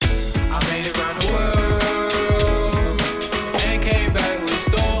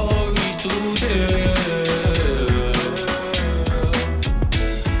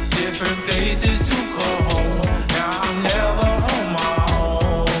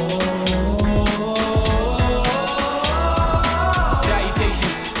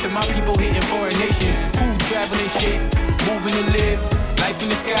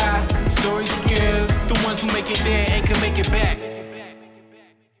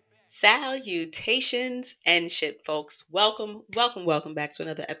Salutations and shit, folks. Welcome back to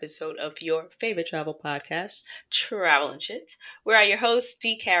another episode of your favorite travel podcast, Travel and Shit, where I, your host,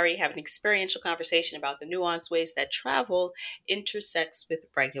 D. Carey, have an experiential conversation about the nuanced ways that travel intersects with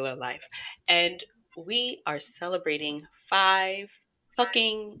regular life. And we are celebrating 5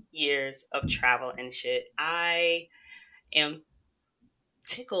 fucking years of travel and shit. I am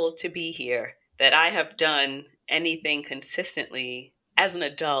tickled to be here, that I have done anything consistently as an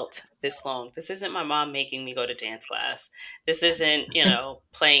adult this long. This isn't my mom making me go to dance class. This isn't,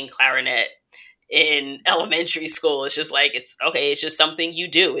 playing clarinet in elementary school. It's just like, it's just something you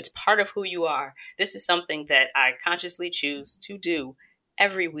do. It's part of who you are. This is something that I consciously choose to do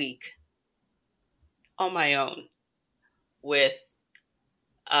every week on my own with,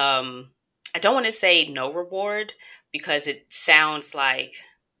 I don't want to say no reward, because it sounds like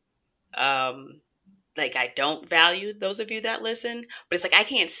I don't value those of you that listen, but it's like, I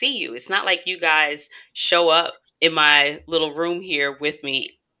can't see you. It's not like you guys show up in my little room here with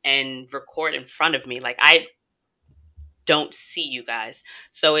me and record in front of me. Like, I don't see you guys.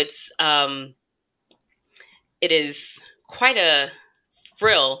 So it is quite a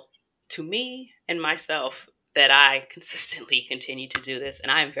thrill to me and myself that I consistently continue to do this.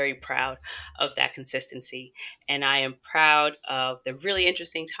 And I am very proud of that consistency. And I am proud of the really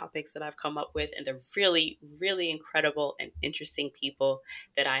interesting topics that I've come up with and the really, really incredible and interesting people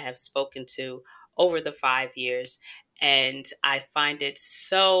that I have spoken to over the 5 years. And I find it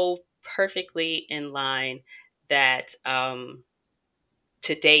so perfectly in line that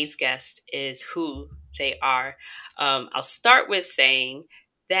today's guest is who they are. I'll start with saying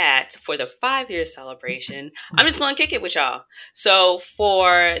that for the 5-year celebration, I'm just going to kick it with y'all. So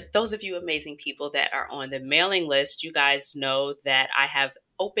for those of you amazing people that are on the mailing list, you guys know that I have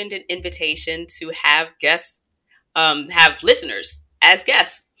opened an invitation to have guests, have listeners as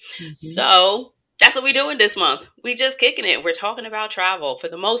guests. Mm-hmm. So that's what we're doing this month. We just kicking it. We're talking about travel. For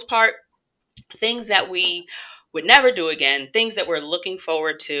the most part, things that we would never do again, things that we're looking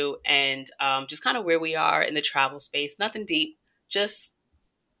forward to, and just kind of where we are in the travel space. Nothing deep, just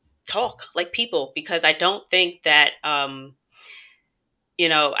talk like people, because I don't think that, I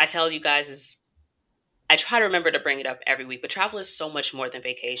tell you guys I try to remember to bring it up every week, but travel is so much more than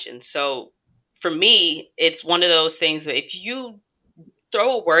vacation. So for me, it's one of those things that if you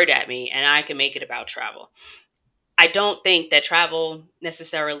throw a word at me and I can make it about travel, I don't think that travel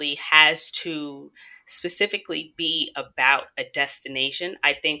necessarily has to specifically be about a destination.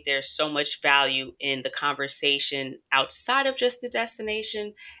 I think there's so much value in the conversation outside of just the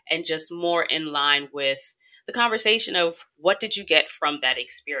destination, and just more in line with the conversation of what did you get from that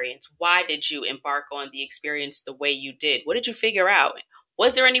experience? Why did you embark on the experience the way you did? What did you figure out?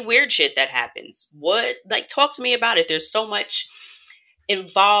 Was there any weird shit that happens? Talk to me about it. There's so much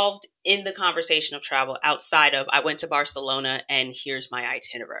involved in the conversation of travel outside of, I went to Barcelona and here's my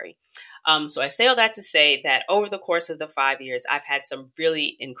itinerary. So I say all that to say that over the course of the 5 years, I've had some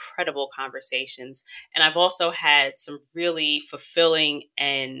really incredible conversations, and I've also had some really fulfilling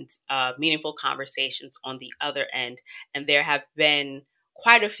and meaningful conversations on the other end. And there have been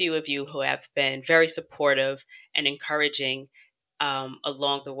quite a few of you who have been very supportive and encouraging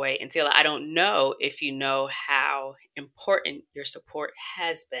along the way. And Taylor, I don't know if you know how important your support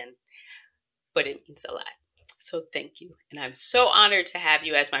has been, but it means a lot. So thank you. And I'm so honored to have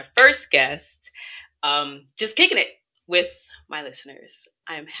you as my first guest, just kicking it with my listeners.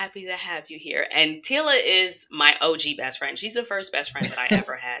 I'm happy to have you here. And Tila is my OG best friend. She's the first best friend that I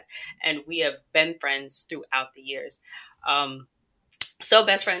ever had. And we have been friends throughout the years. So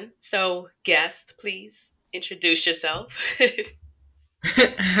best friend, guest, please introduce yourself.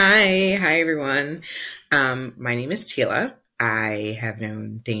 Hi everyone. My name is Tila. I have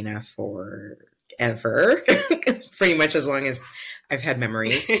known Dana forever, pretty much as long as I've had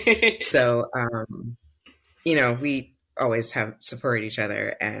memories. So, we always have supported each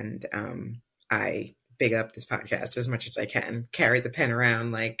other, and I big up this podcast as much as I can. Carry the pen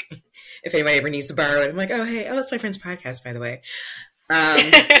around, like if anybody ever needs to borrow it, I'm like, it's my friend's podcast, by the way.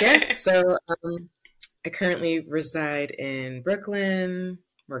 So I currently reside in Brooklyn,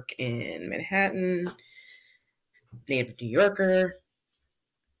 work in Manhattan, native New Yorker.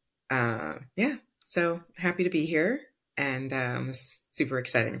 So happy to be here, and this is super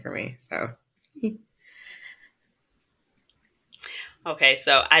exciting for me. So. Okay,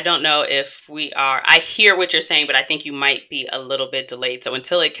 so I don't know if I hear what you're saying, but I think you might be a little bit delayed. So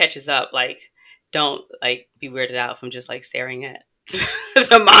until it catches up, don't be weirded out if I'm just staring at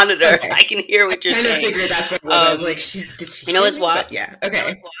the monitor. Okay. I can hear what you're saying. I figured that's what it was. I was like, did she? It's wild. Yeah.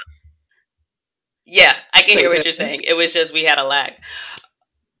 Okay. Yeah, I can So hear you what said, you're saying. It was just we had a lag.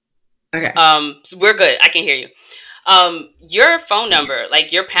 okay. So we're good. I can hear you. Your phone number,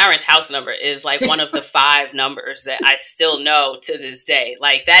 like your parents' house number, is like one of the 5 numbers that I still know to this day.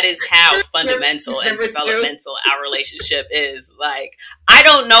 Like that is how fundamental and Number two. developmental our relationship is. Like I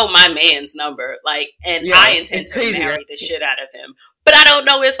don't know my man's number, like, and I Yeah, intend it's to crazy, right? marry the shit out of him, but I don't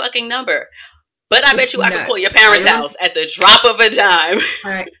know his fucking number. But I bet It's you I could call your nuts. I parents' remember. house at the drop of a dime.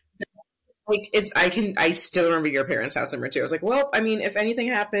 Like it's I still remember your parents' house number too. I was like, well, I mean, if anything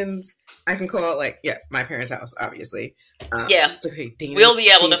happens, I can call like my parents' house, obviously. Yeah, It's okay, we'll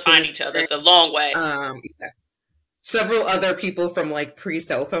be able to find Dana's each other parents, the long way. yeah. Several other people from like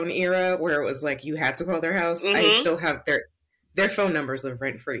pre-cell phone era where it was like you had to call their house. I Mm-hmm. still have their phone numbers live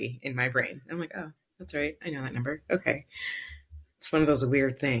rent free in my brain. I'm like, oh, that's right. I know that number. Okay. It's one of those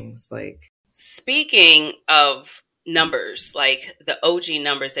weird things. Like, Speaking of numbers, like the OG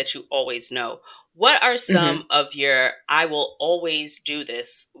numbers that you always know, what are mm-hmm, some of your I will always do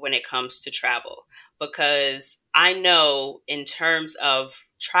this when it comes to travel? Because I know in terms of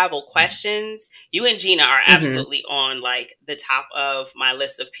travel questions, you and Gina are mm-hmm, absolutely on like the top of my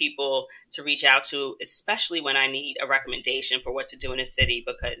list of people to reach out to, especially when I need a recommendation for what to do in a city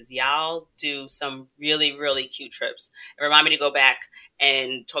because y'all do some really, really cute trips. It remind me to go back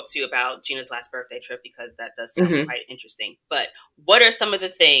and talk to you about Gina's last birthday trip because that does sound mm-hmm. quite interesting. But what are some of the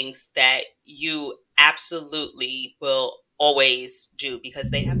things that you absolutely will always do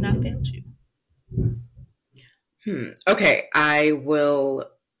because they have not failed you? Okay, I will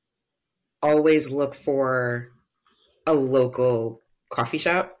always look for a local coffee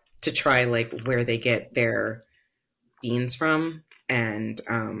shop to try like where they get their beans from and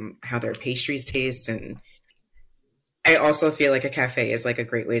how their pastries taste. And I also feel like a cafe is like a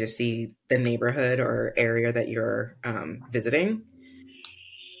great way to see the neighborhood or area that you're visiting.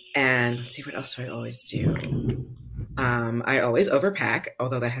 And let's see, what else do I always do? I always overpack,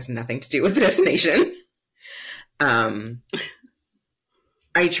 although that has nothing to do with the destination. Um,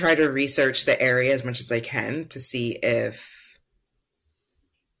 I try to research the area as much as I can to see if,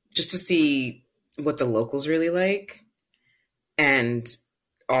 just to see what the locals really like. And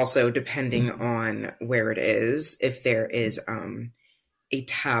also, depending on where it is, if there is a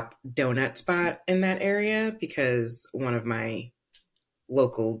top donut spot in that area, because one of my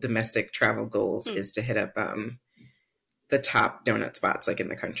local domestic travel goals Hmm. is to hit up the top donut spots like in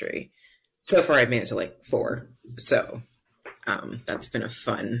the country. So far, I've made it to like 4. So that's been a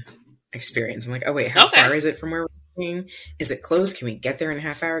fun experience. I'm like, oh wait, how Okay. far is it from where we're staying? Is it close? Can we get there in a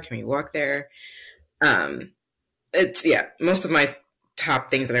half hour? Can we walk there? Um, it's most of my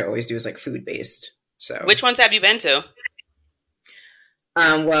top things that I always do is like food based. So, Which ones have you been to?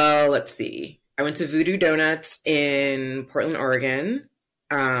 well, let's see. I went to Voodoo Donuts in Portland, Oregon.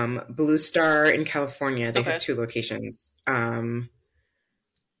 Blue Star in California. They have Okay. 2 locations.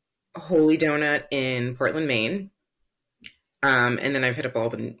 Holy Donut in Portland, Maine. And then I've hit up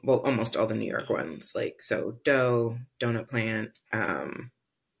almost all the New York ones, like so Dough, Donut Plant, and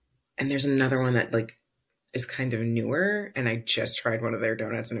there's another one that like is kind of newer, and I just tried one of their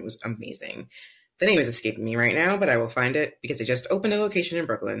donuts, and it was amazing. The name is escaping me right now, but I will find it because they just opened a location in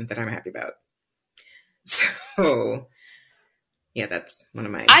Brooklyn that I'm happy about. So, yeah, that's one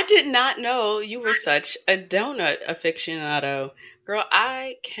of my. I did not know you were such a donut aficionado. Girl,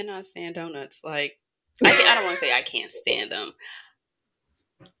 I cannot stand donuts. Like, I don't want to say I can't stand them.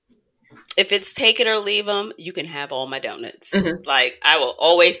 If it's take it or leave them, you can have all my donuts. Mhm. Like, I will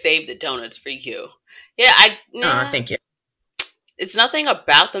always save the donuts for you. Yeah, Thank you. it's nothing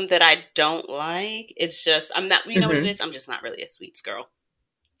about them that I don't like. It's just, I'm not, you know what it Hmm. is? I'm just not really a sweets girl.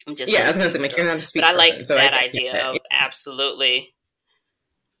 I'm just Yeah, not I a was gonna say, sweets like, you're girl. not a But sweet I person, like so I that get idea that. of absolutely.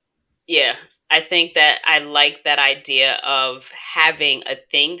 Yeah, I think that I like that idea of having a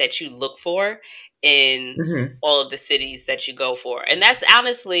thing that you look for in Hmm. all of the cities that you go for. And that's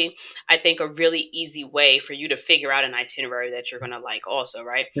honestly, I think, a really easy way for you to figure out an itinerary that you're going to like, also,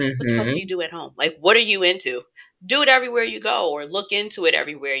 right? What the fuck do you Hmm. do at home? Like, what are you into? Do it everywhere you go or look into it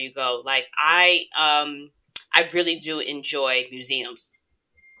everywhere you go. Like, I really do enjoy museums.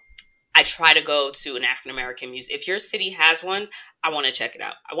 I try to go to an African American museum. If your city has one, I want to check it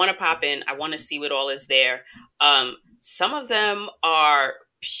out. I want to pop in. I want to see what all is there. Some of them are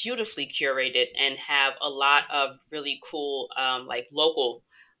beautifully curated and have a lot of really cool, like local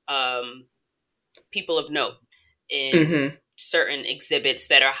um, people of note in Hmm. certain exhibits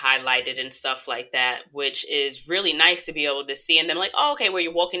that are highlighted and stuff like that, which is really nice to be able to see. And then like, oh, okay, where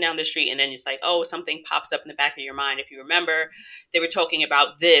you're walking down the street and then it's like, oh, something pops up in the back of your mind. If you remember, they were talking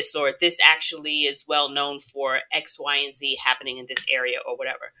about this, or this actually is well known for X, Y, and Z happening in this area or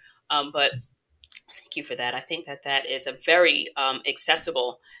whatever. But Thank you for that. I think that that is a very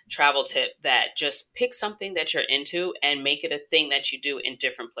accessible travel tip, that just pick something that you're into and make it a thing that you do in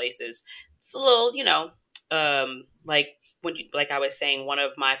different places. It's a little, like like I was saying, one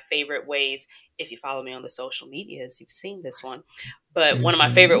of my favorite ways, if you follow me on the social medias, you've seen this one, but one of my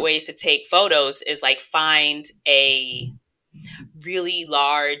favorite Mm-hmm. ways to take photos is like find a really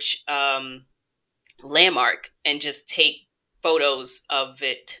large landmark and just take photos of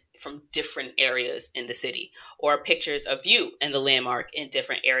it from different areas in the city, or pictures of you and the landmark in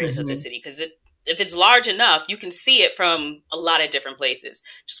different areas of the Mm-hmm. city, because if it's large enough, you can see it from a lot of different places.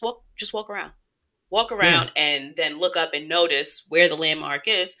 Just walk Yeah. around and then look up and notice where the landmark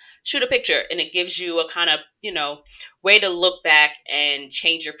is. Shoot a picture, and it gives you a kind of, way to look back and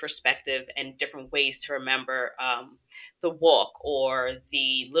change your perspective, and different ways to remember the walk or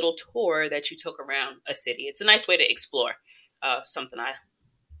the little tour that you took around a city. It's a nice way to explore, something I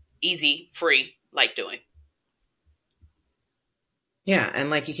easy, free, like doing. Yeah, and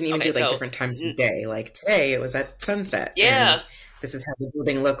like you can even Okay, do like so different times of day. Like today it was at sunset, yeah, and this is how the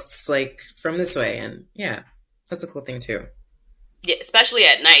building looks like from this way. And yeah, so that's a cool thing too. yeah, especially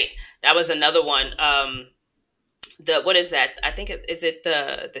at night. That was another one. The what is that? I think is it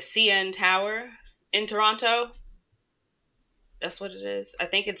the CN Tower in Toronto. That's what it is. I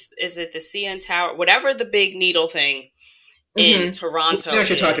think it's is it the CN Tower, whatever the big needle thing in Mm-hmm. I know Toronto what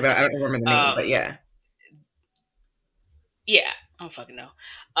you're talking about. I is. don't remember the name, but Um, yeah. yeah, I don't fucking know.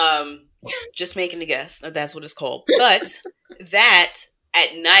 Um, just making a guess that that's what it's called. But that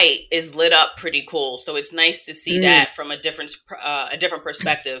at night is lit up pretty cool, so it's nice to see Mm, that from a different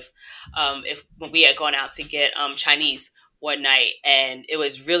perspective. If when we had gone out to get Chinese one night, and it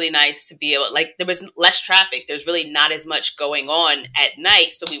was really nice to be able, like, there was less traffic. There's really not as much going on at night,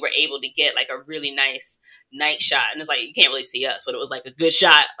 so we were able to get like a really nice night shot. And it's like you can't really see us, but it was like a good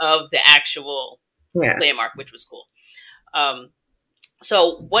shot of the actual yeah. landmark, which was cool. Um,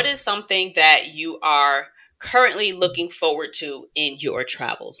 so, what is something that you are currently looking forward to in your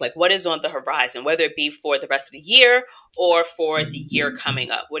travels? Like, what is on the horizon, whether it be for the rest of the year or for the year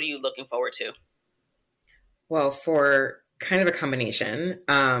coming up? What are you looking forward to? Well, for kind of a combination,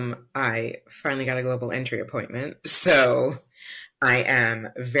 I finally got a global entry appointment, so I am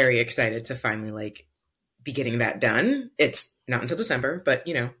very excited to finally like be getting that done. It's not until December, but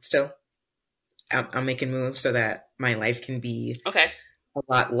still, I'm making moves so that my life can be Okay. a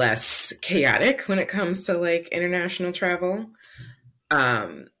lot less chaotic when it comes to like international travel.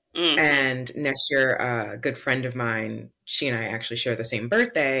 Um, Mm-hmm. and next year, a good friend of mine, she and I actually share the same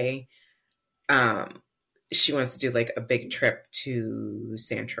birthday. Um, she wants to do like a big trip to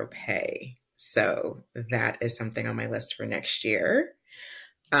San Tropez. So that is something on my list for next year.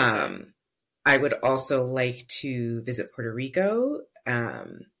 Okay. Um, I would also like to visit Puerto Rico,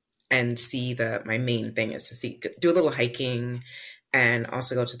 and see my main thing is to do a little hiking and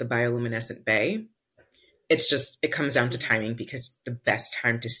also go to the bioluminescent bay. It comes down to Mm-hmm. timing because the best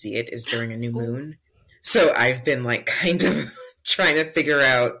time to see it is during a new Ooh. moon. So I've been like kind of trying to figure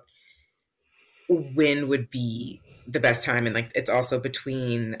out when would be the best time. And like, it's also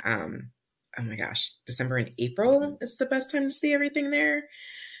between, oh my gosh, December and April is the best time to see everything there.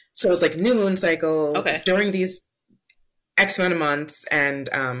 So it's like new moon cycle Okay. during these X amount of months. And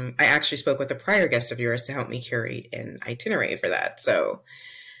I actually spoke with a prior guest of yours to help me curate an itinerary for that. So,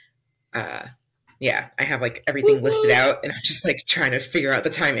 uh, yeah, I have like Woo everything listed woo. out and I'm just like trying to figure out the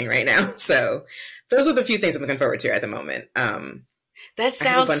timing right now. So those are the few things I'm looking forward to at the moment. That I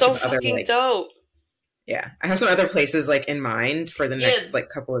have a sounds bunch so of other fucking like, dope. yeah, I have some other places like in mind for the Yeah. next like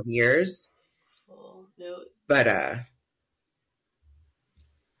couple of years, Oh, no. but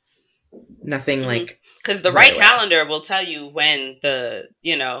nothing like Because the right right away. calendar will tell you when the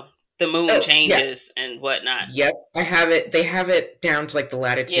moon Oh, yeah. changes and whatnot. Yep. I have it. They have it down to like the Yeah.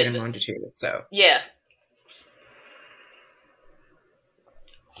 latitude and longitude. So, Yeah.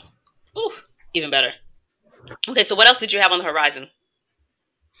 Ooh, even better. Okay, so what else did you have on the horizon?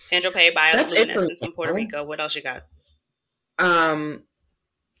 San Tropez, that's it for bioluminescence in Puerto now. Rico. What else you got? Um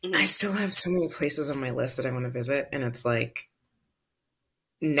I Hmm. still have so many places on my list that I want to visit and it's like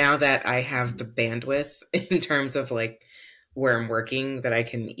now that I have the bandwidth in terms of like where I'm working that I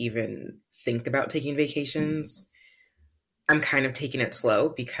can even think about taking vacations, I'm kind of taking it slow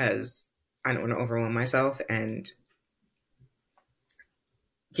because I don't want to overwhelm myself. And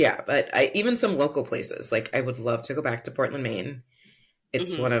yeah, but even some local places, like I would love to go back to Portland, Maine.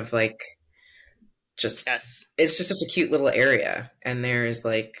 It's Hmm. one of like just, Yes. it's just such a cute little area. And there's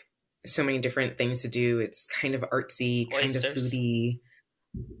like so many different things to do. It's kind of artsy, kind of Oysters. foodie.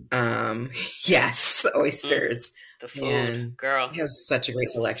 Um, yes, Mm. oysters. the food, And girl. we have such a great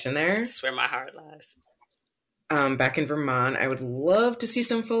selection there. That's where my heart lies. Back in Vermont, I would love to see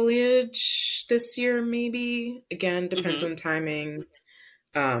some foliage this year, maybe. Again, depends on timing.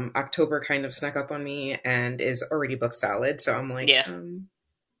 October kind of snuck up on me and is already booked solid. So I'm like, Yeah.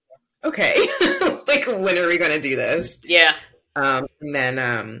 Okay, like, when are we going to do this? Yeah. And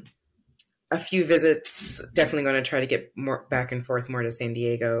then a few visits, definitely going to try to get more back and forth more to San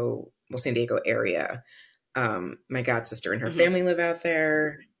Diego area. My god sister and her family live out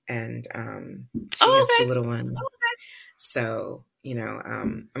there, and she has 2 little ones. So,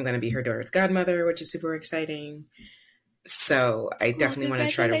 I'm going to be her daughter's godmother, which is super exciting. So I definitely want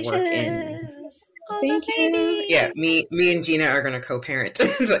to try to work in. Thank you. Yeah, me and Gina are going to co-parent,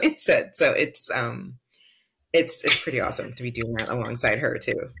 as I said. So it's pretty awesome to be doing that alongside her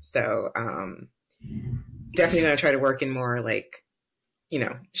too. So definitely going to try to work in more like,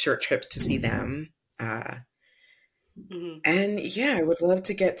 short trips to see them. And yeah, I would love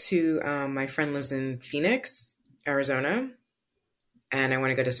to get to. My friend lives in Phoenix, Arizona, and I want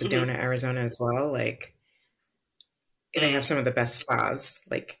to go to Sedona, Arizona as well. Like, they have some of the best spas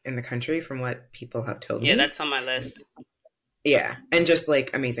like in the country from what people have told me. Yeah, that's on my list. Yeah. And just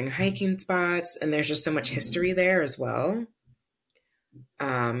like amazing hiking spots. And there's just so much history there as well.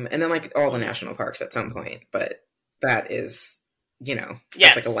 And then like all the national parks at some point. But that is, that's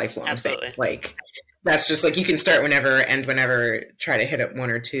like a lifelong thing. Like, that's just like, you can start whenever, end whenever, try to hit up 1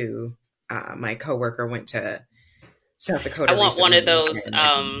 or 2. My coworker went to South Dakota. I want one of those.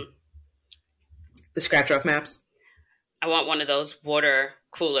 The scratch off maps. I want one of those water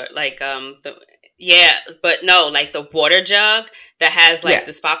cooler, like but no, like the water jug that has like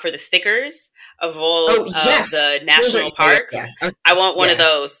the spot for the stickers of all the national parks. Yeah. I want one of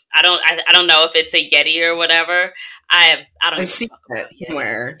those. I don't know if it's a Yeti or whatever. I don't know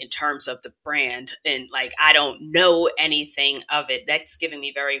somewhere in terms of the brand, and like I don't know anything of it. That's giving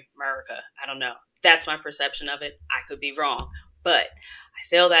me very America. I don't know. That's my perception of it. I could be wrong, but I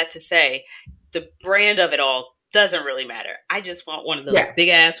say all that to say the brand of it all doesn't really matter. I just want one of those big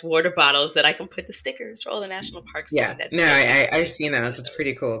ass water bottles that I can put the stickers for all the national parks. Yeah, I've seen those. It's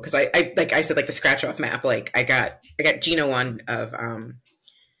pretty cool because I like I said, like the scratch off map. Like I got Gina one of I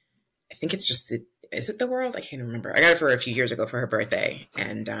think it's just is it the world? I can't remember. I got it for a few years ago for her birthday,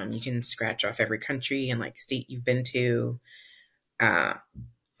 and you can scratch off every country and like state you've been to.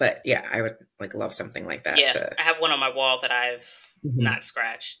 But yeah, I would like love something like that. Yeah, I have one on my wall that I've not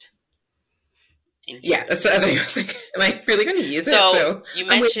scratched. Yeah, that's the other thing. I was like, am I really going to use it? So you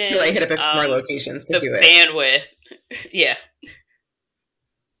mentioned until I hit up a few more locations to do it. Bandwidth. Yeah.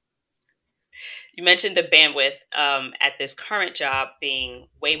 You mentioned the bandwidth at this current job being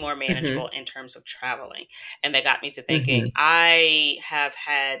way more manageable in terms of traveling. And that got me to thinking, I've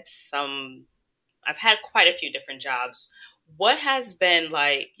had quite a few different jobs. What has been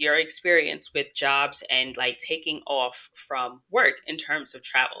like your experience with jobs and like taking off from work in terms of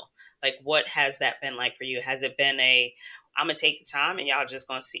travel? Like, what has that been like for you? Has it been I'm going to take the time and y'all just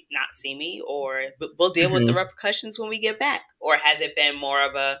going to not see me, or we'll deal with the repercussions when we get back? Or has it been more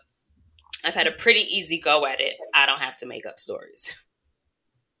of I've had a pretty easy go at it. I don't have to make up stories.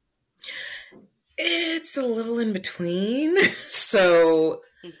 It's a little in between. So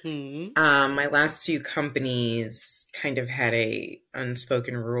my last few companies kind of had a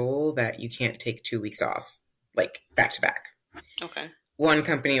unspoken rule that you can't take 2 weeks off, like back to back. Okay. One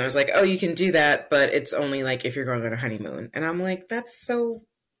company was like, oh, you can do that, but it's only like if you're going on a honeymoon. And I'm like, that's so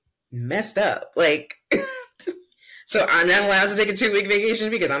messed up. Like, so I'm not allowed to take a 2-week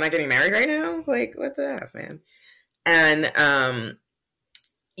vacation because I'm not getting married right now? Like, what the F, man? And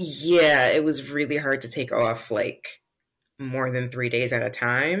yeah, it was really hard to take off like more than 3 days at a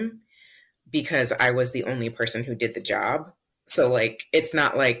time because I was the only person who did the job. So like, it's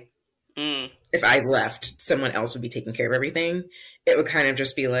not like if I left, someone else would be taking care of everything. It would kind of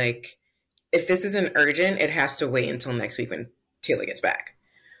just be like, if this isn't urgent, it has to wait until next week when Taylor gets back.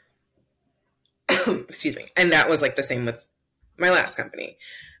 Excuse me. And that was like the same with my last company.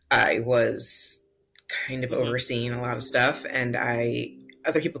 I was kind of overseeing a lot of stuff, and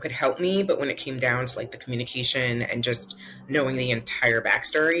other people could help me, but when it came down to like the communication and just knowing the entire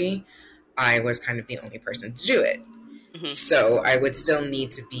backstory, I was kind of the only person to do it. So I would still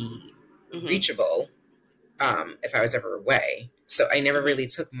need to be reachable if I was ever away. So I never really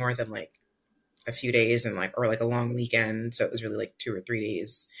took more than like a few days and like, or like a long weekend. So it was really like 2 or 3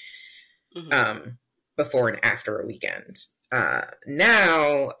 days before and after a weekend.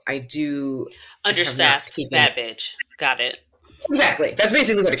 Now I do understaffed, bad bitch. Got it. Exactly. That's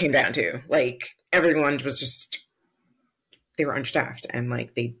basically what it came down to. Like everyone was just, they were understaffed and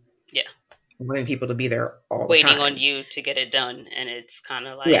like they wanting people to be there all the waiting time. on you to get it done, and it's kind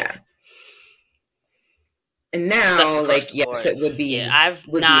of like, yeah. And now, like, yes, it would be. Yeah, I've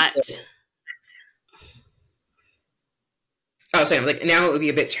would not. Be oh, sorry. Like now, it would be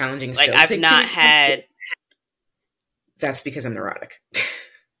a bit challenging. Like still I've not had. That's because I'm neurotic.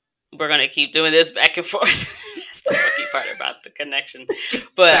 We're gonna keep doing this back and forth. That's the funny part about the connection.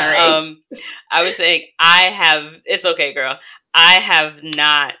 But I was saying I have. It's okay, girl. I have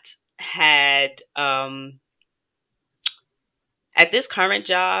not had. At this current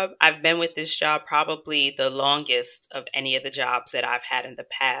job, I've been with this job probably the longest of any of the jobs that I've had in the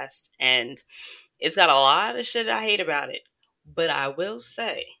past. And it's got a lot of shit I hate about it. But I will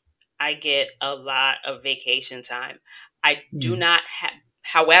say, I get a lot of vacation time. I do not have,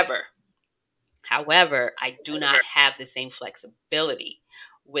 however, I do not have the same flexibility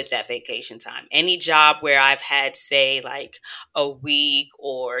with that vacation time. Any job where I've had, say, like a week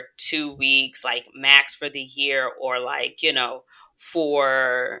or 2 weeks, like max for the year, or like, you know,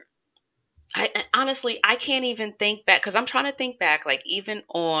 for honestly, I can't even think back, because I'm trying to think back, like even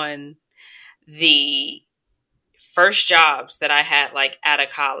on the first jobs that I had, like out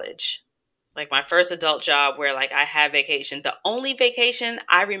of college, like my first adult job where like I had vacation. The only vacation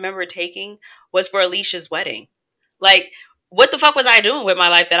I remember taking was for Alicia's wedding. Like, what the fuck was I doing with my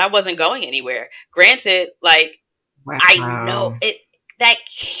life that I wasn't going anywhere? Granted, like, wow. I know it, that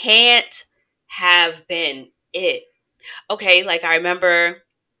can't have been it. Okay, like I remember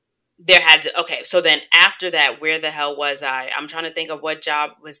there had to, okay, so then after that, where the hell was I? I'm trying to think of what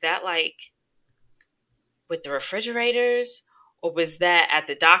job was that, like with the refrigerators, or was that at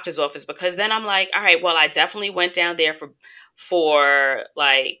the doctor's office? Because then I'm like, all right, well, I definitely went down there for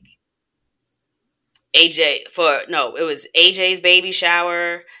like it was AJ's baby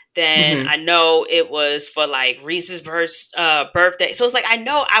shower. Then I know it was for like Reese's birthday. So it's like, I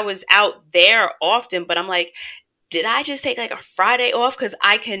know I was out there often, but I'm like, did I just take like a Friday off? Because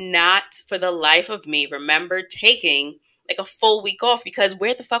I cannot for the life of me remember taking like a full week off, because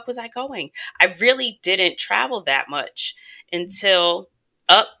where the fuck was I going? I really didn't travel that much until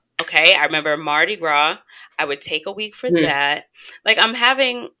okay, I remember Mardi Gras. I would take a week for that. Like, I'm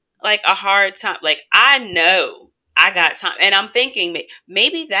having like a hard time. Like, I know I got time, and I'm thinking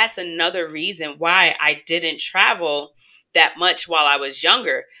maybe that's another reason why I didn't travel that much while I was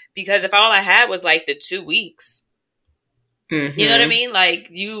younger, because if all I had was like the 2 weeks, you know what I mean?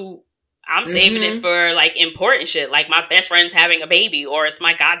 Like, I'm saving it for like important shit, like my best friend's having a baby, or it's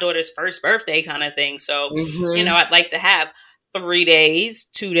my goddaughter's first birthday kind of thing. So, you know, I'd like to have 3 days,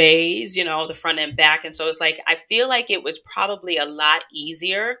 2 days, you know, the front and back. And so it's like, I feel like it was probably a lot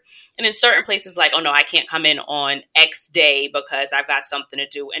easier. And in certain places, like, oh no, I can't come in on X day because I've got something to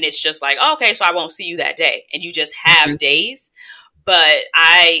do. And it's just like, oh, okay, so I won't see you that day. And you just have days. But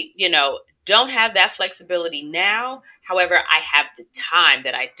I, you know, don't have that flexibility now. However, I have the time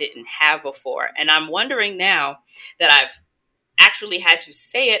that I didn't have before. And I'm wondering now that I've actually had to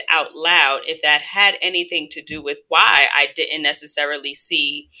say it out loud, if that had anything to do with why I didn't necessarily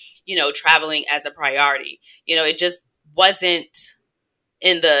see, you know, traveling as a priority. You know, it just wasn't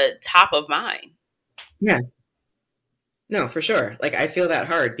in the top of mind. Yeah. No, for sure. Like, I feel that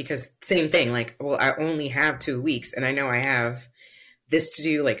hard because same thing, like, well, I only have 2 weeks and I know I have this to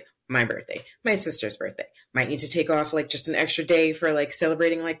do, like my birthday, my sister's birthday. Might need to take off like just an extra day for like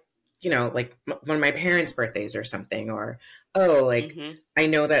celebrating, like, you know, like one of my parents' birthdays or something, or, oh, like, I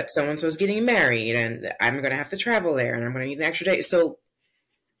know that so-and-so is getting married and I'm going to have to travel there and I'm going to need an extra day. So,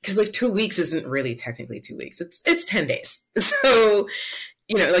 because like 2 weeks isn't really technically 2 weeks. It's 10 days. So,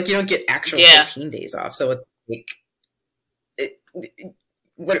 you know, like you don't get actual 14 days off. So it's like,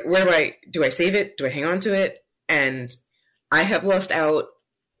 where do I save it? Do I hang on to it? And I have lost out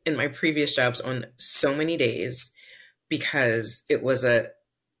in my previous jobs on so many days because it was a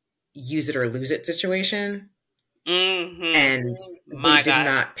use it or lose it situation. And they did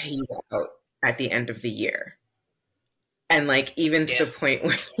not pay you out at the end of the year. And like, even to the point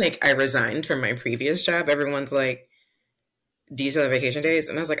where like I resigned from my previous job, everyone's like, do you still have vacation days?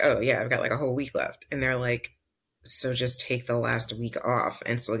 And I was like, oh yeah, I've got like a whole week left. And they're like, so just take the last week off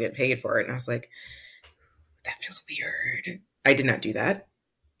and still get paid for it. And I was like, that feels weird. I did not do that.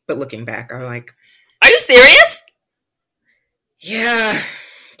 But looking back, I'm like, are you serious? Yeah.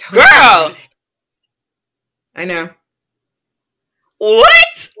 Girl! I know.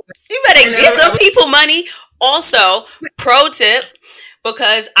 What? You better get the people money. Also, pro tip,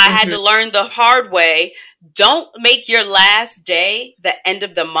 because I had to learn the hard way, don't make your last day the end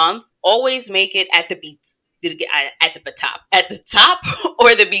of the month. Always make it at the at the top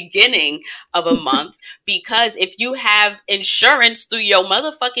or the beginning of a month, because if you have insurance through your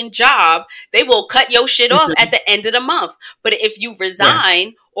motherfucking job, they will cut your shit off Mhm. at the end of the month. But if you Yeah.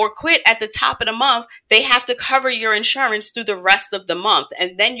 resign or quit at the top of the month, they have to cover your insurance through the rest of the month,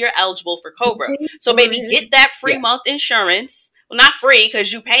 and then you're eligible for COBRA. Pay So for baby, it. get that free Yeah. month insurance. Well, not free,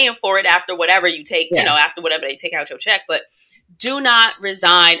 because you paying for it after whatever you take, Yeah. after whatever they take out your check. But do not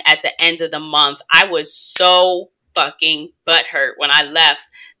resign at the end of the month. I was so fucking butthurt when I left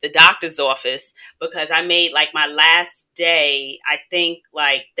the doctor's office, because I made like my last day, I think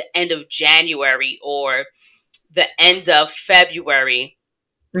like the end of January or the end of February.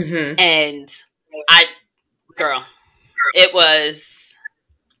 Mm-hmm. And girl, it was,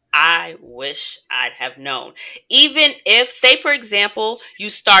 I wish I'd have known. Even if, say, for example, you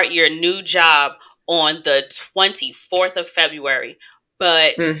start your new job on the 24th of February,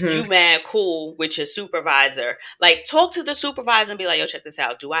 but Mm-hmm. you mad cool with your supervisor. Like, talk to the supervisor and be like, yo, check this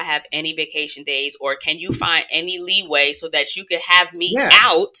out. Do I have any vacation days, or can you find any leeway so that you could have me Yeah.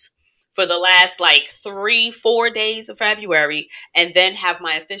 out for the last like 3-4 days of February, and then have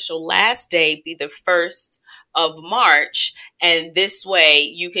my official last day be the 1st of March, and this way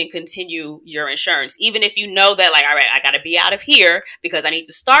you can continue your insurance, even if you know that, like, all right, I got to be out of here because I need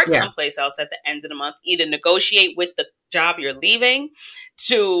to start Yeah. someplace else at the end of the month. Either negotiate with the job you're leaving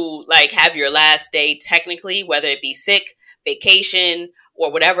to like have your last day technically, whether it be sick, vacation, or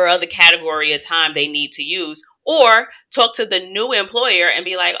whatever other category of time they need to use, or talk to the new employer and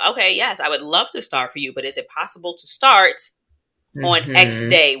be like, okay, yes, I would love to start for you, but is it possible to start on X Mm-hmm.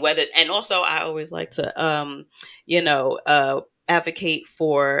 day? Whether, and also I always like to advocate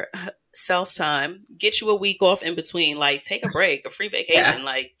for self time. Get you a week off in between, like take a break, a free vacation. Yeah.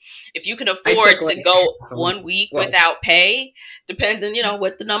 Like if you can I afford took to like go 1 week well, without pay, depending,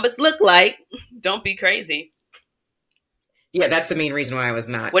 what the numbers look like, don't be crazy. yeah, that's the main reason why I was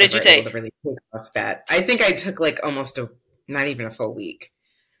not What did you ever able take? to really take off that. I think I took like almost not even a full week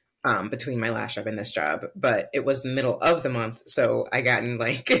between my last job and this job, but it was the middle of the month, so I got in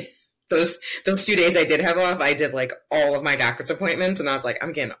like those 2 days I did have off. I did like all of my doctor's appointments, and I was like,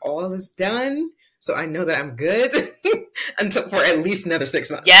 I'm getting all of this done, so I know that I'm good until for at least another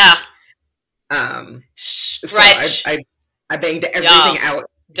 6 months. Yeah. Stretch. So I banged everything out.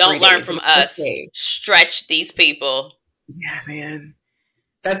 Don't learn from us. Okay. Stretch these people. Yeah, man.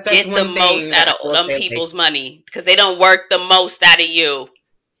 That's get one the thing most out of them people's money, because they don't work the most out of you.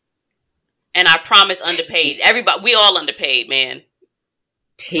 And I promise, underpaid. Everybody, we all underpaid, man.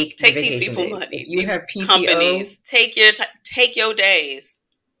 Take these people days. money. If you these have PTO, companies, take your days.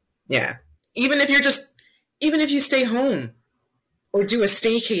 Yeah. Even if you stay home or do a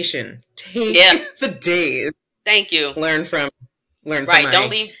staycation, take the days. Thank you. Learn from right.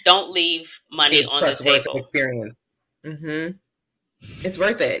 Don't leave money on the table. Experience. Mm-hmm. It's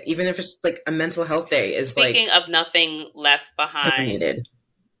worth it, even if it's like a mental health day. Is speaking of nothing left behind. Needed.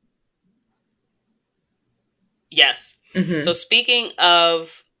 Yes. Mm-hmm. So speaking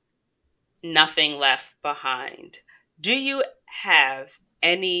of nothing left behind, do you have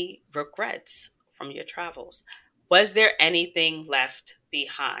any regrets from your travels? Was there anything left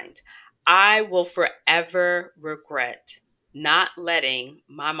behind? I will forever regret not letting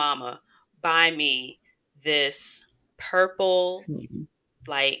my mama buy me this purple,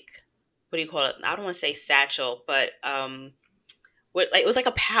 like, what do you call it? I don't want to say satchel, but it was like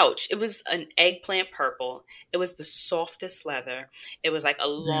a pouch. It was an eggplant purple. It was the softest leather. It was like a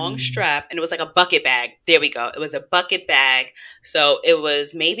long strap, and it was like a bucket bag. There we go. It was a bucket bag. So it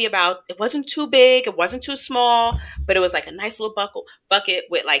was maybe it wasn't too big. It wasn't too small, but it was like a nice little bucket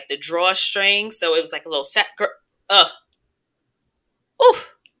with like the drawstring. So it was like a little set. Ooh,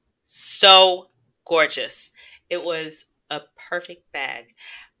 so gorgeous. It was a perfect bag,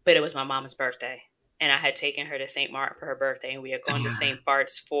 but it was my mama's birthday. And I had taken her to St. Martin for her birthday, and we had gone to St.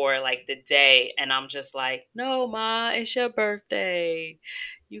 Bart's for like the day. And I'm just like, no, Ma, it's your birthday.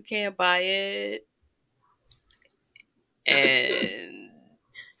 You can't buy it. And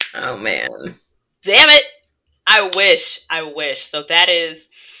oh man, damn it. I wish. So that is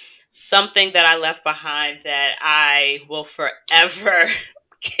something that I left behind that I will forever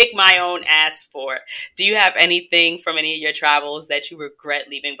kick my own ass for. Do you have anything from any of your travels that you regret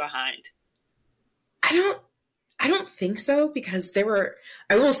leaving behind? I don't think so, because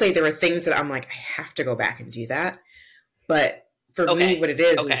I will say there were things that I'm like, I have to go back and do that. But for me, what it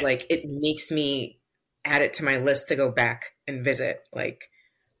is like, it makes me add it to my list to go back and visit. Like,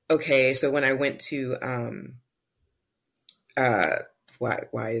 okay, so when I went to,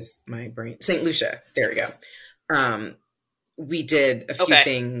 why is my brain, St. Lucia, there we go. We did a few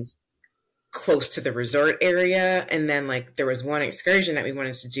things close to the resort area. And then like there was one excursion that we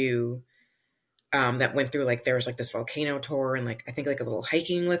wanted to do that went through like there was like this volcano tour and like I think like a little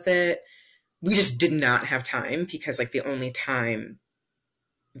hiking with it. We just did not have time because like the only time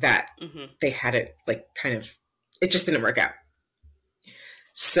that they had it like kind of it just didn't work out.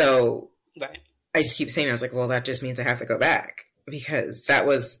 So right. I just keep saying I was like, well, that just means I have to go back because that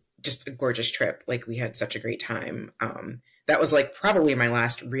was just a gorgeous trip. Like we had such a great time. That was like probably my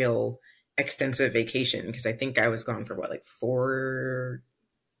last real extensive vacation because I think I was gone for what, like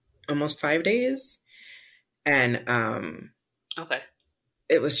almost 5 days. And okay.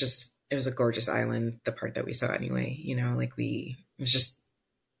 It was a gorgeous island, the part that we saw anyway, you know, like it was just,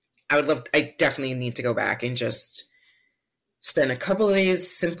 I definitely need to go back and just spend a couple of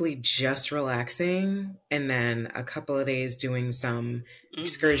days simply just relaxing and then a couple of days doing some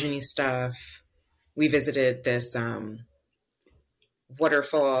excursion-y stuff. We visited this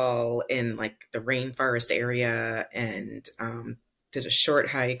waterfall in like the rainforest area and did a short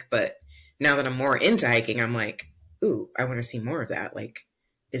hike. But now that I'm more into hiking, I'm like, ooh, I want to see more of that. Like,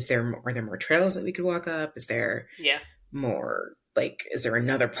 are there more trails that we could walk up? Is there more, like, is there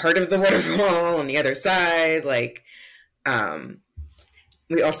another part of the waterfall on the other side? Like,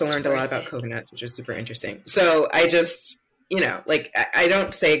 we also learned a lot about coconuts, which was super interesting. So I just, you know, like, I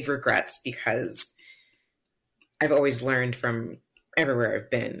don't say regrets because I've always learned from everywhere I've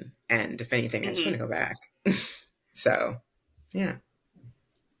been. And if anything, I just want to go back. So, yeah.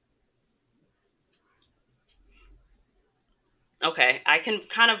 Okay, I can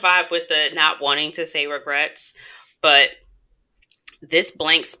kind of vibe with the not wanting to say regrets, but this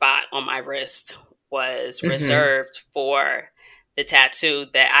blank spot on my wrist was reserved for the tattoo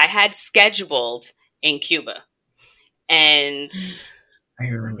that I had scheduled in Cuba. And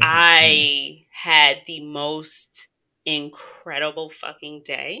I had the most incredible fucking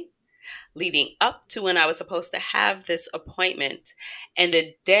day leading up to when I was supposed to have this appointment. And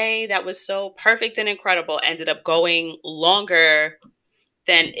the day that was so perfect and incredible ended up going longer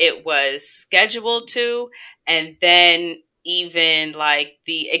than it was scheduled to. And then even like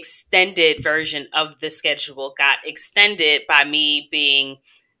the extended version of the schedule got extended by me being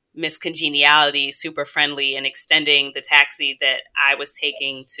Miss Congeniality, super friendly, and extending the taxi that I was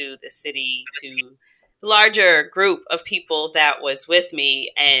taking to the city to larger group of people that was with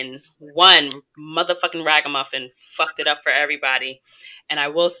me, and one motherfucking ragamuffin fucked it up for everybody. And I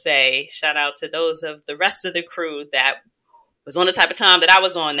will say, shout out to those of the rest of the crew that was on the type of time that I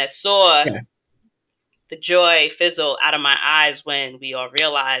was on that saw the joy fizzle out of my eyes when we all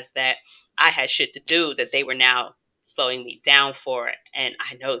realized that I had shit to do, that they were now slowing me down for it. And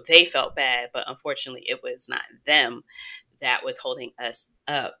I know they felt bad, but unfortunately it was not them that was holding us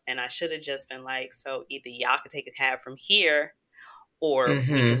up. And I should have just been like, so either y'all could take a cab from here or we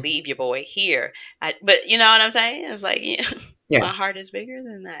could leave your boy here. But you know what I'm saying? It's like, my heart is bigger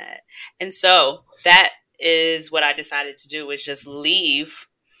than that. And so that is what I decided to do, was just leave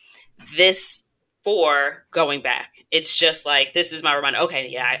this for going back. It's just like, this is my reminder. Okay,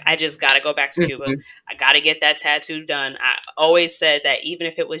 yeah, I just got to go back to Cuba. I got to get that tattoo done. I always said that even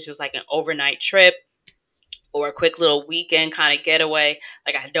if it was just like an overnight trip or a quick little weekend kind of getaway,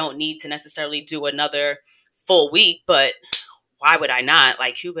 like I don't need to necessarily do another full week, but why would I not?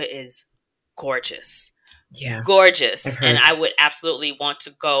 Like, Cuba is gorgeous. Yeah. Gorgeous. And I would absolutely want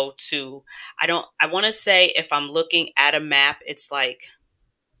to go to, I want to say, if I'm looking at a map, it's like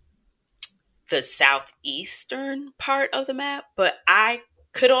the southeastern part of the map, but I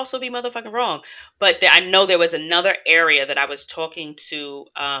could also be motherfucking wrong. But I know there was another area that I was talking to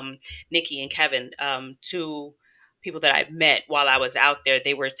Nikki and Kevin, two people that I met while I was out there.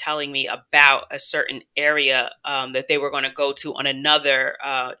 They were telling me about a certain area that they were going to go to on another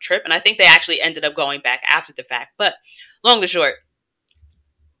trip. And I think they actually ended up going back after the fact. But long and short,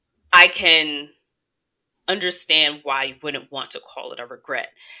 I can understand why you wouldn't want to call it a regret.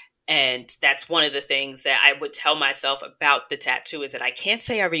 And that's one of the things that I would tell myself about the tattoo, is that I can't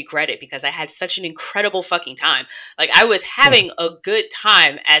say I regret it because I had such an incredible fucking time. Like, I was having a good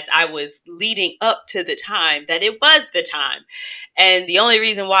time as I was leading up to the time that it was the time. And the only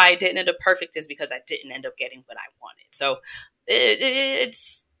reason why it didn't end up perfect is because I didn't end up getting what I wanted. So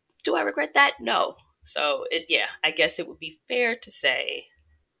it's, do I regret that? No. So I guess it would be fair to say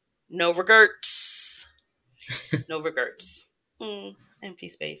no regrets. No regrets. Empty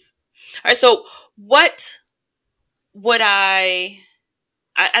space. All right, so what would I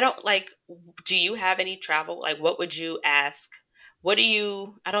don't like, do you have any travel? Like, what would you ask? What do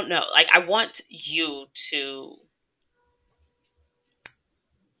you, I don't know. Like, I want you to,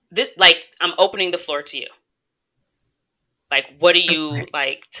 I'm opening the floor to you. Like, what do you Okay.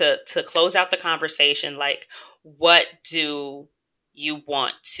 like to close out the conversation? Like, what do you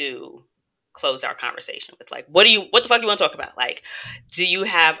want to close our conversation with? Like, what the fuck you want to talk about? Like, do you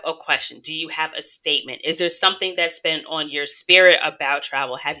have a question? Do you have a statement? Is there something that's been on your spirit about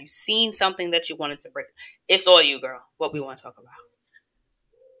travel? Have you seen something that you wanted to bring? It's all you, girl. What we want to talk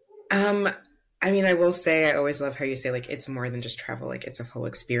about. Um, I mean, I will say I always love how you say like it's more than just travel, like it's a whole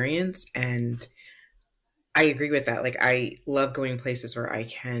experience. And I agree with that. Like I love going places where I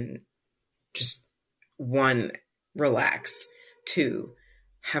can just one, relax, two,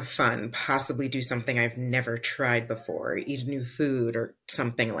 have fun, possibly do something I've never tried before, eat new food or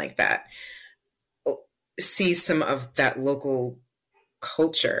something like that. See some of that local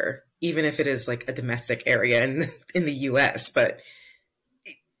culture, even if it is like a domestic area in the US, but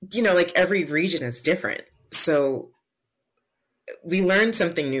like every region is different. So we learn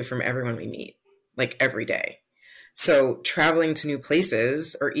something new from everyone we meet, like every day. So traveling to new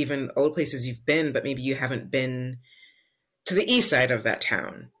places or even old places you've been, but maybe you haven't been to the east side of that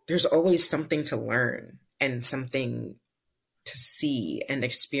town, there's always something to learn and something to see and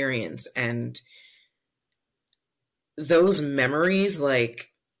experience. And those memories, like,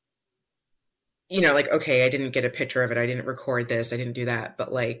 like, okay, I didn't get a picture of it. I didn't record this. I didn't do that.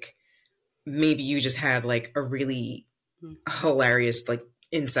 But like, maybe you just had like a really hilarious, like,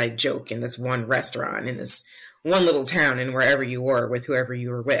 inside joke in this one restaurant in this one little town and wherever you were with whoever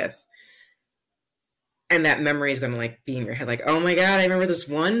you were with. And that memory is going to like be in your head, like, oh my God, I remember this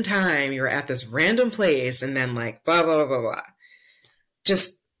one time you were at this random place and then like blah, blah, blah, blah, blah.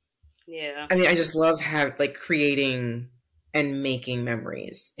 Just, Yeah. I mean, I just love like creating and making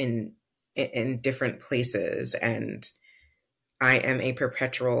memories in different places. And I am a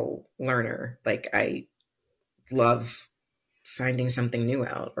perpetual learner. Like I love finding something new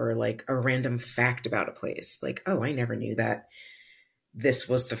out or like a random fact about a place. Like, oh, I never knew that this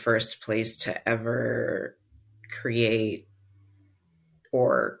was the first place to ever create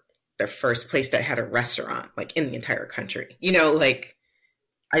or the first place that had a restaurant like in the entire country. Like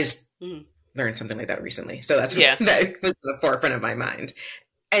I just learned something like that recently. So that's that was the forefront of my mind.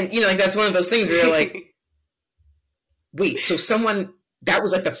 And like that's one of those things where you're like, wait, so that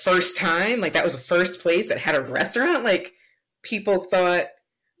was like the first time, like that was the first place that had a restaurant? Like people thought,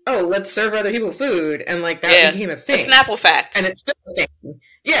 oh, let's serve other people food. And like that became a thing. A Snapple fact. And it's still a thing.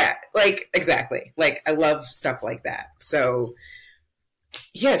 Yeah, like exactly. Like I love stuff like that. So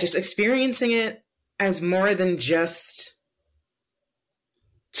yeah, just experiencing it as more than just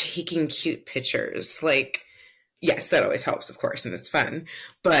taking cute pictures. Like, yes, that always helps, of course, and it's fun.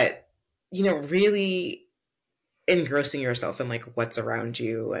 But, really engrossing yourself in like what's around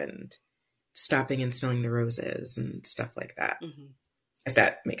you and stopping and smelling the roses and stuff like that. Mm-hmm. If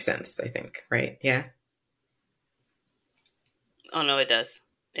that makes sense, I think, right? Yeah. Oh no, it does.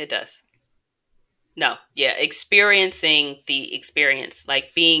 It does. No, yeah, experiencing the experience,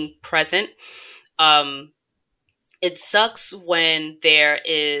 like being present. It sucks when there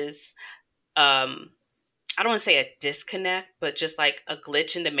is, I don't want to say a disconnect, but just like a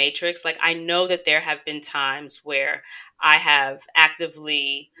glitch in the matrix. Like I know that there have been times where I have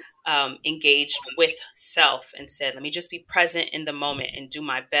actively engaged with self and said, let me just be present in the moment and do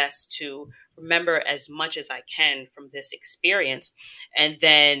my best to remember as much as I can from this experience. And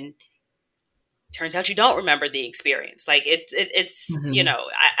then turns out you don't remember the experience. Like it's, mm-hmm.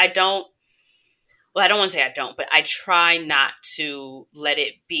 I don't want to say I don't, but I try not to let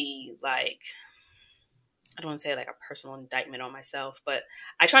it be like, I don't want to say like a personal indictment on myself, but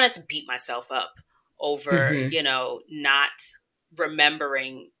I try not to beat myself up over, mm-hmm. Not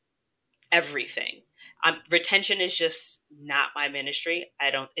remembering everything. Retention is just not my ministry.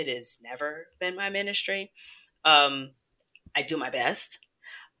 It has never been my ministry. I do my best,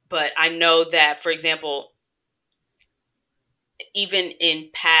 but I know that, for example, even in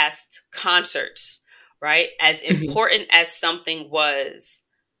past concerts, right, as important mm-hmm. as something was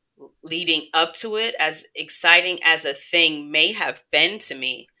leading up to it, as exciting as a thing may have been to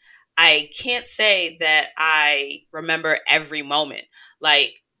me, I can't say that I remember every moment.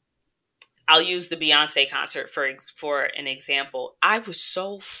 Like, I'll use the Beyonce concert for an example. I was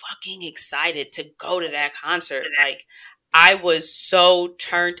so fucking excited to go to that concert. Like, I was so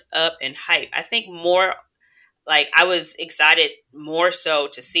turned up and hyped. I think more, like, I was excited more so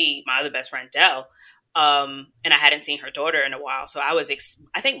to see my other best friend, Dell. And I hadn't seen her daughter in a while. So I was,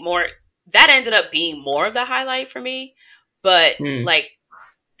 I think more, that ended up being more of the highlight for me. But like,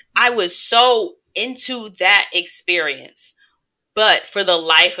 I was so into that experience. But for the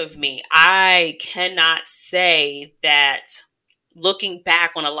life of me, I cannot say that looking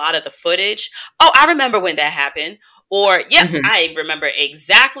back on a lot of the footage, oh, I remember when that happened. Or, yep, Mhm. I remember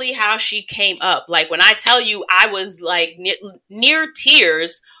exactly how she came up. Like when I tell you, I was like near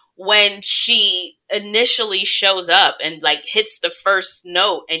tears when she initially shows up and like hits the first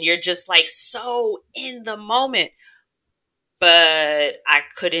note, and you're just like so in the moment. But I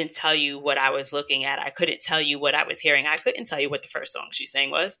couldn't tell you what I was looking at. I couldn't tell you what I was hearing. I couldn't tell you what the first song she sang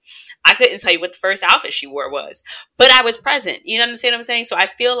was. I couldn't tell you what the first outfit she wore was. But I was present. You understand what I'm saying? So I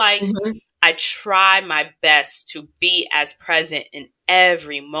feel like Mhm. I try my best to be as present in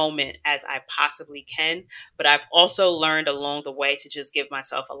every moment as I possibly can. But I've also learned along the way to just give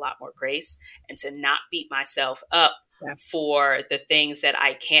myself a lot more grace and to not beat myself up Yes. for the things that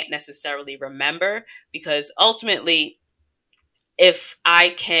I can't necessarily remember, because ultimately, if I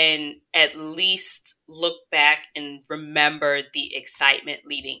can at least look back and remember the excitement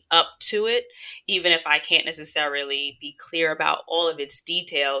leading up to it, even if I can't necessarily be clear about all of its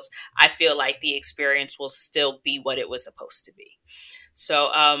details, I feel like the experience will still be what it was supposed to be. So,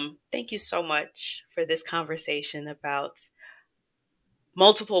 thank you so much for this conversation about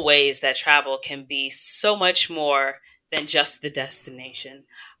multiple ways that travel can be so much more than just the destination.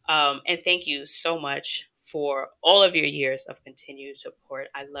 And thank you so much for all of your years of continued support.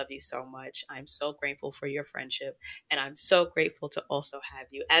 I love you so much. I'm so grateful for your friendship. And I'm so grateful to also have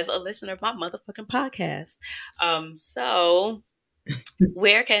you as a listener of my motherfucking podcast. So,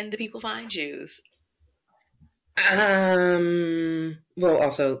 where can the people find you? Well,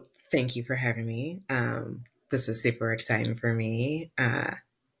 also, thank you for having me. This is super exciting for me. I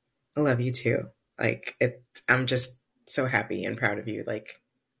love you too. Like I'm just so happy and proud of you. Like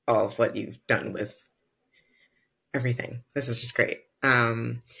all of what you've done with everything. This is just great.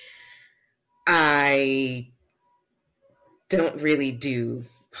 I don't really do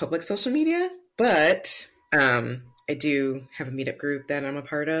public social media, but I do have a meetup group that I'm a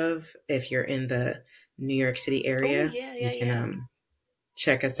part of. If you're in the New York City Oh, area, yeah, yeah, you can yeah.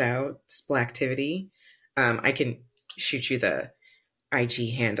 check us out. It's Blacktivity. I can shoot you the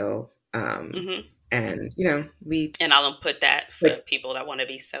IG handle. Mm-hmm. And you know, we And I'll put that for like, people that want to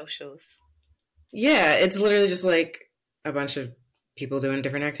be socials. yeah, it's literally just like a bunch of people doing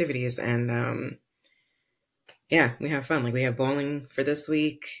different activities, and yeah, we have fun. Like we have bowling for this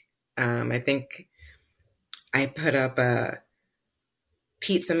week. I think I put up a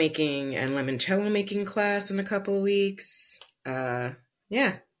pizza making and limoncello making class in a couple of weeks.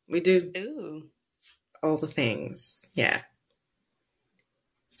 Yeah, we do Ooh. all the things. Yeah.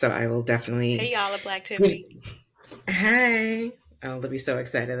 So I will Hey, definitely y'all, at Black give. Activity. Hi. Oh, they'll be so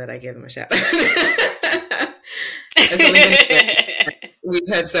excited that I give them a shout out. So we've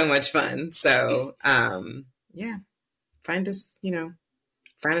had so much fun. So yeah, find us,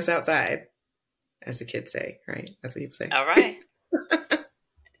 find us outside, as the kids say, right? That's what people say. All right.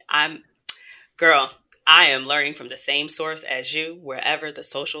 I'm Girl, I am learning from the same source as you, wherever the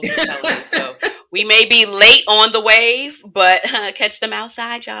socials are telling me. So we may be late on the wave, but catch them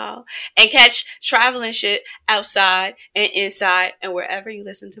outside, y'all. And catch traveling shit outside and inside and wherever you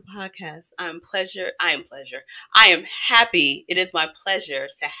listen to podcasts. I am pleasure. I am happy. It is my pleasure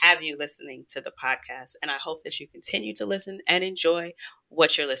to have you listening to the podcast. And I hope that you continue to listen and enjoy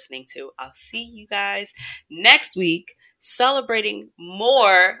what you're listening to. I'll see you guys next week celebrating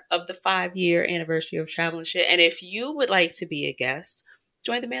more of the 5-year anniversary of Traveling Shit. And if you would like to be a guest,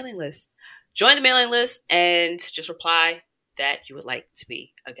 join the mailing list. Join the mailing list and just reply that you would like to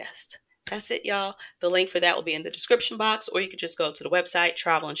be a guest. That's it, y'all. The link for that will be in the description box, or you could just go to the website,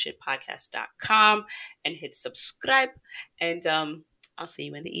 travelingshitpodcast.com, and hit subscribe. And I'll see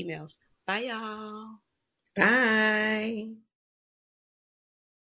you in the emails. Bye, y'all. Bye.